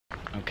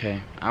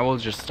Okay, I will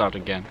just start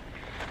again.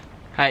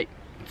 Hi,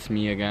 it's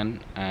me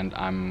again, and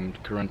I'm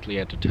currently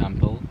at the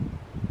temple.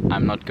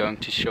 I'm not going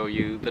to show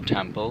you the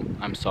temple,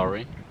 I'm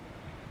sorry.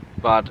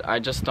 But I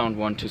just don't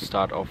want to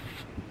start off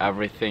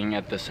everything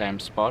at the same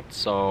spot,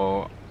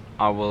 so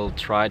I will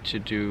try to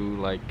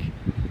do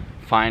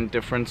find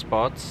different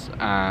spots,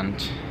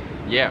 and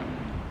yeah.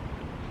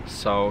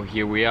 So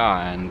here we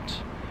are, and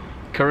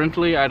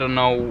currently I don't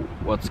know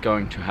what's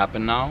going to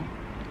happen now.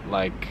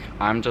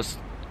 I'm just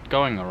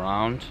going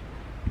around,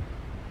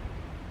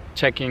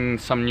 checking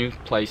some new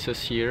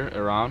places here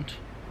around,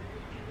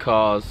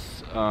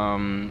 cause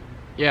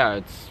yeah,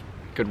 it's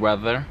good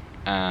weather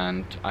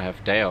and I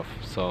have day off,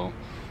 so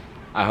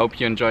I hope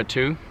you enjoy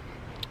too.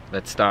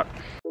 Let's start.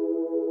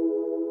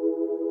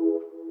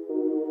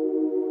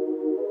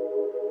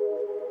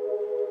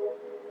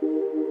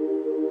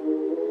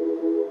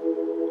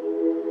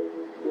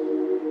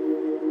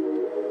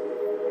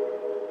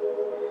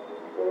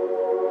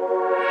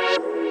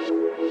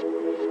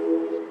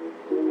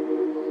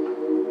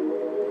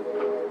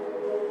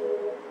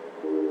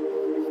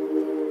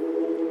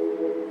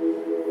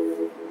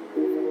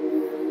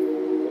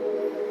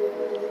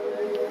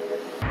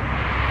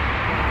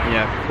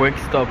 Yeah, quick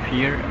stop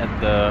here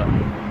at the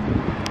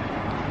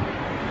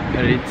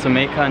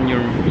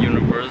Funaokayama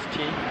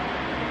University.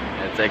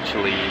 It's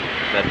actually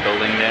that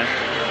building there.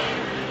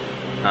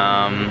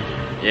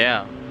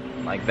 Yeah,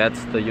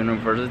 that's the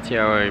university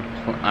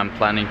I'm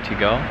planning to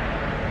go,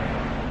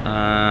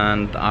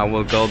 and I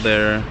will go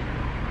there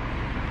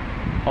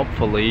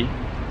hopefully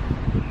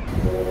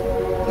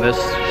this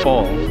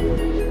fall.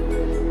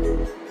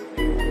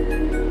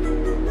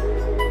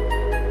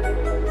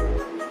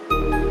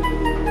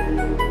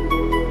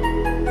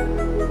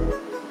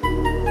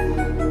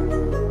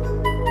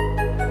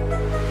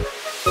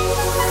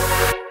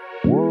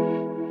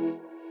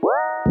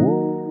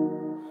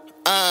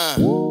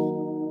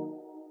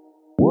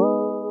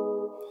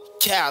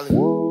 Cali.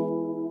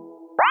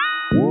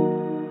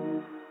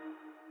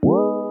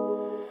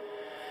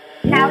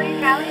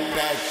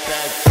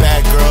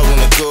 Bad girl in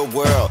a good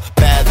world,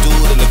 bad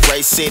dude in a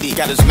great city.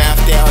 Got his mouth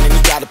down and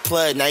he got a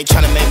plug. Now he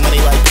tryna make money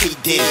like P.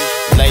 Diddy.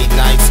 Late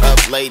nights,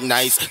 up late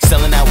nights,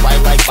 selling out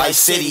white like Vice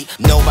City.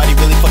 Nobody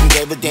really fucking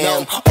gave a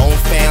damn. Own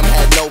fam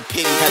had no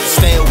pity. Had to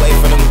stay away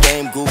from them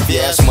game goofy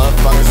ass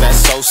motherfuckers. That's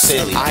so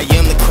silly. I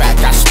am the crack,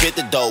 I spit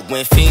the dope.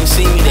 When fiends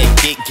see me, they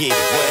get it.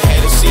 When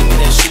haters see me,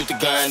 they shoot the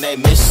gun. They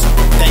miss.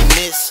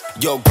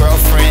 Your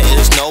girlfriend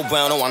is no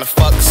brown. Don't wanna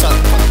fuck, suck,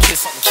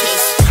 kiss,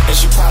 and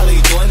she probably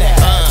doing that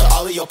to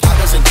all of your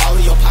partners and all of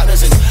your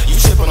partners, and you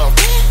tripping on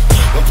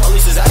when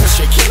police is out of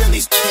shit killing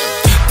these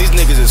kids. These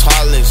niggas is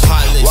heartless,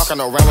 walking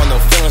around with no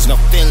feelings,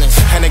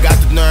 and they got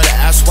the nerve to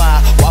ask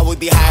why we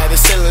be higher than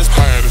ceilings,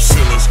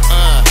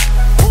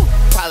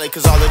 probably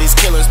cause all of these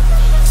killers,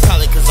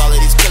 probably cause all of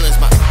this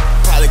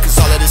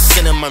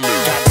sin in my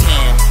mirror,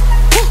 goddamn.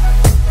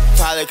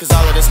 Probably cause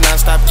all of this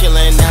non-stop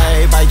killing, now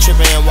everybody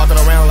tripping and walking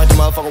around like the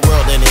motherfucking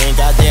world in it, and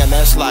goddamn,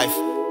 that's life.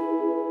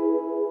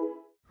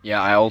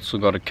 Yeah, I also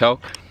got a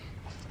Coke.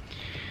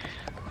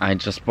 I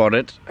just bought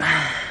it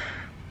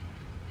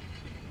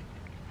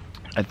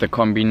at the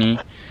Kombini,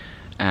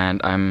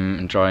 and I'm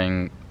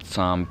enjoying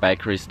some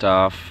bakery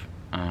stuff,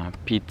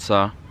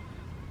 pizza.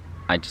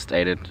 I just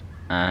ate it,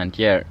 and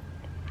yeah.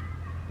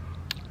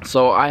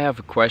 So I have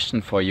a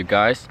question for you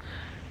guys.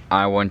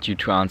 I want you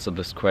to answer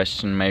this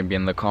question maybe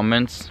in the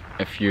comments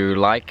if you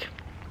like.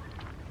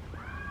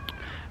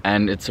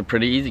 And it's a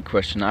pretty easy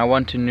question. I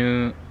want to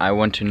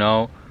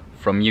know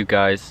from you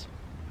guys,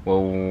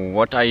 well,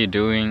 what are you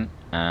doing?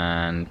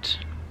 And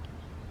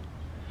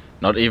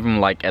not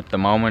even at the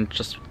moment,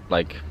 just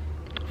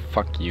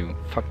fuck you,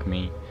 fuck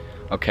me.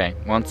 Okay,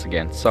 once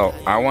again, so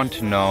I want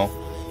to know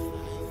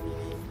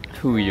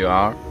who you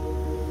are,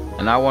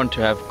 and I want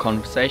to have a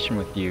conversation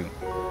with you.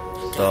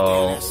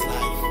 So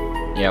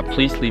yeah,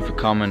 please leave a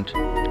comment,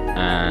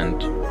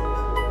 and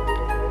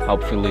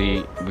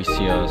hopefully we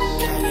see us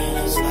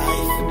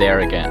there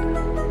again.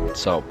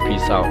 So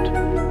peace out.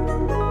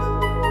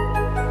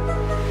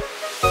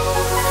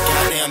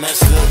 Goddamn,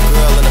 that's a good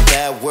girl in a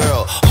bad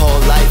world. Whole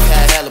life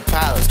had hella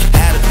problems.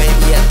 Had a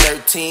baby at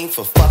 13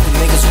 for fucking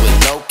niggas with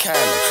no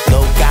condom,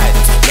 no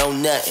guidance, no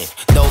nothing,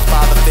 no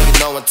father figure,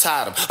 no one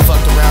taught him.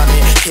 Fucked around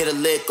and hit a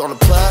lick on the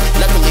plug.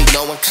 Luckily,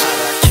 no one caught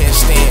it. I can't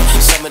stand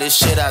some of this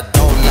shit I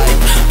don't like.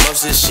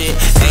 Most of this shit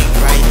ain't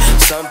right.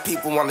 Some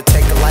people wanna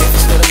take a life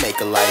instead of make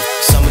a life.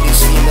 Some of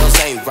these females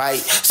ain't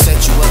right. Set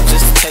you up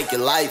just to take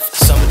your life.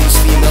 Some of these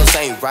females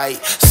ain't right.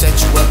 Set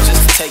you up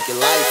just to take your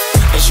life.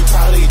 And she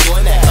probably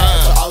doing that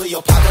to all of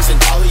your partners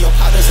and all of your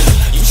partners,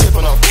 and you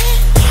tripping on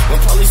when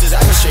police is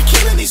out of shit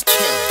killing these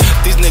kids.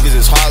 These niggas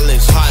is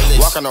heartless,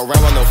 walking around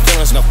with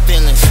no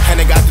feelings,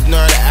 and they got the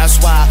nerve to ask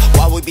why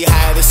we be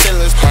higher than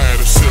ceilings,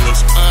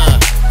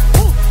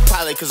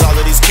 probably cause all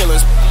of these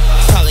killers,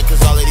 probably cause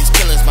all of this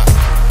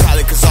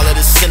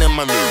sin in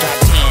my mirror,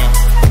 goddamn.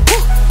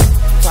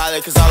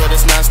 Probably cause all of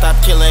this non-stop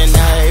killing,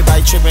 now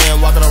everybody tripping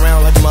and walking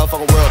around like the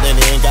motherfucking world in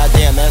it, and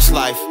goddamn, that's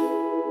life.